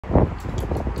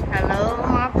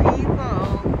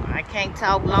can't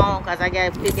talk long because I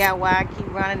got to figure out why I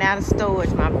keep running out of storage,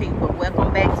 my people.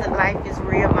 Welcome back to Life is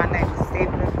Real. My name is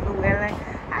Stephanie.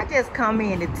 I just come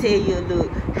in to tell you, look,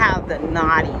 how the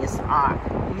naughtiest are.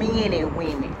 Men and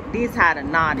women. This how the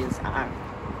naughtiest are.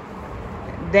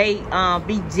 They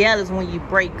be jealous when you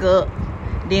break up.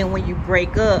 Then when you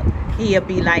break up, he'll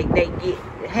be like, they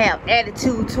have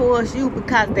attitude towards you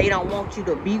because they don't want you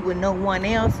to be with no one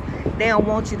else. They don't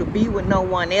want you to be with no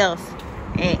one else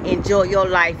and enjoy your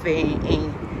life,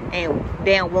 and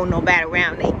they don't want nobody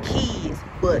around their kids,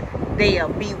 but they'll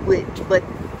be with, but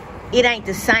it ain't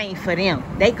the same for them.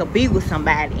 They could be with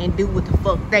somebody and do what the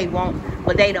fuck they want,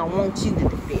 but they don't want you to do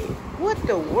that. What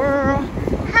the world?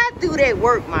 How do that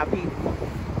work, my people?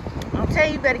 I'm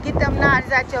telling you, better get them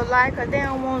naughties out your life, because they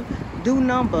don't want to do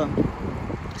number.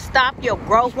 Stop your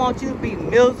growth. Want you to be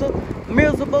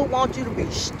miserable, want you to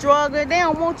be struggling. They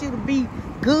don't want you to be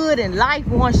good in life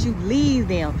once you leave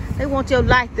them. They want your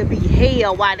life to be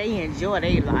hell while they enjoy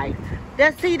their life.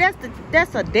 That's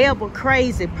a devil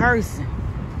crazy person.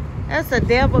 That's a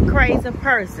devil crazy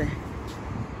person.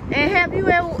 And have you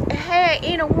ever had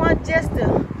anyone just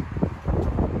to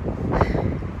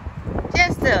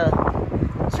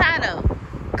try to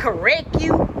correct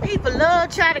you? People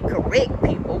love try to correct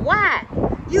people. Why?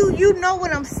 You know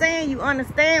what I'm saying. You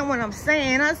understand what I'm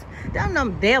saying.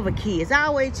 Them devil kids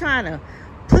always trying to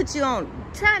put you on,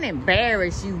 trying to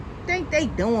embarrass you. Think they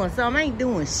doing something, ain't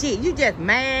doing shit. You just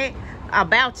mad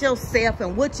about yourself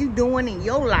and what you doing in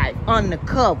your life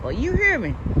undercover. You hear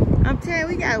me? I'm telling you,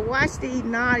 we gotta watch these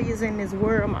naughties in this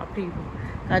world, my people.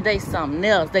 Cause they something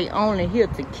else. They only here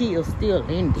to kill, steal,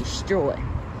 and destroy.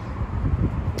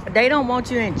 They don't want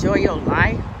you to enjoy your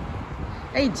life.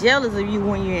 They jealous of you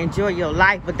when you enjoy your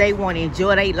life, but they want to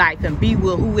enjoy their life and be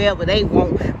with whoever they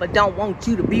want, but don't want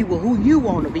you to be with who you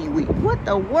want to be with. What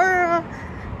the world?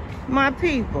 My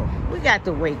people, we got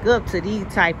to wake up to these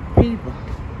type of people.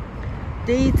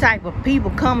 These type of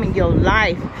people come in your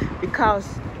life because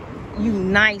you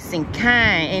nice and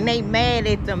kind, and they mad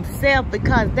at themselves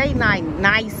because they not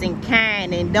nice and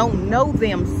kind and don't know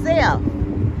themselves.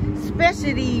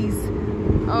 Especially these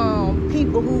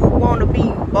people who want to be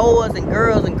boys and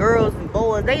girls and girls and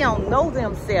boys. They don't know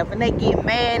themselves and they get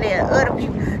mad at other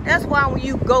people. That's why when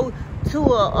you go to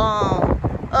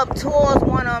up towards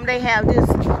one of them, they have this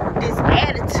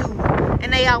attitude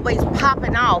and they always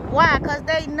popping off. Why? Because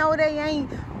they know they ain't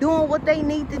doing what they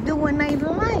need to do in their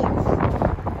life.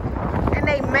 And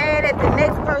they mad at the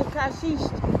next person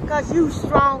because you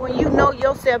strong and you know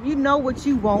yourself, you know what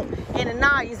you want, and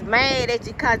now he's mad at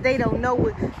you because they don't know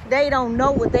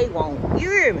what they want. You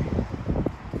hear me?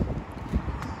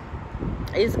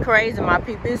 It's crazy, my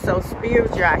people. It's so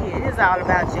spiritual out here. It's all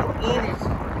about your energy.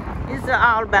 It's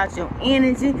all about your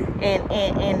energy,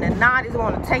 and the naughties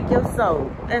want to take your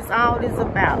soul. That's all it's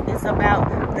about. It's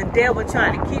about the devil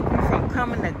trying to keep you from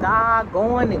coming to God,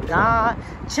 going to God,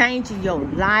 changing your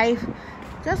life.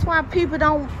 That's why people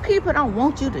don't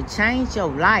want you to change your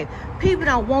life. People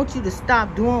don't want you to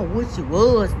stop doing what you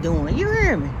was doing. You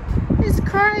hear me? It's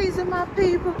crazy, my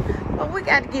people. But we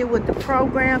got to get with the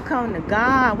program, come to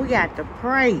God. We got to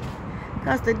pray.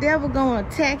 Because the devil going to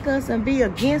attack us and be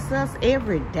against us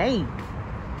every day.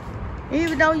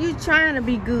 Even though you trying to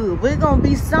be good, we're going to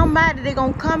be somebody that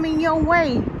going to come in your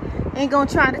way and going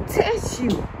to try to test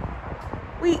you.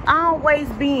 We always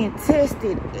being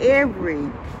tested every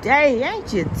day.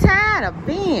 Ain't you tired of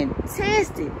being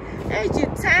tested? Ain't you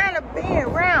tired of being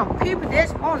around people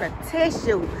that want to test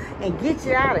you and get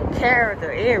you out of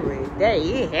character every day?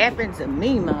 It happened to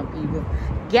me, my people.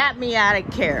 Got me out of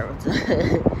character.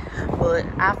 But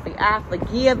I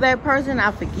forgive that person.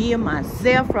 I forgive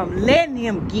myself from letting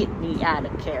him get me out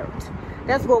of character.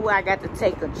 That's what I got to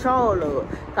take control of.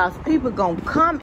 Because people going to come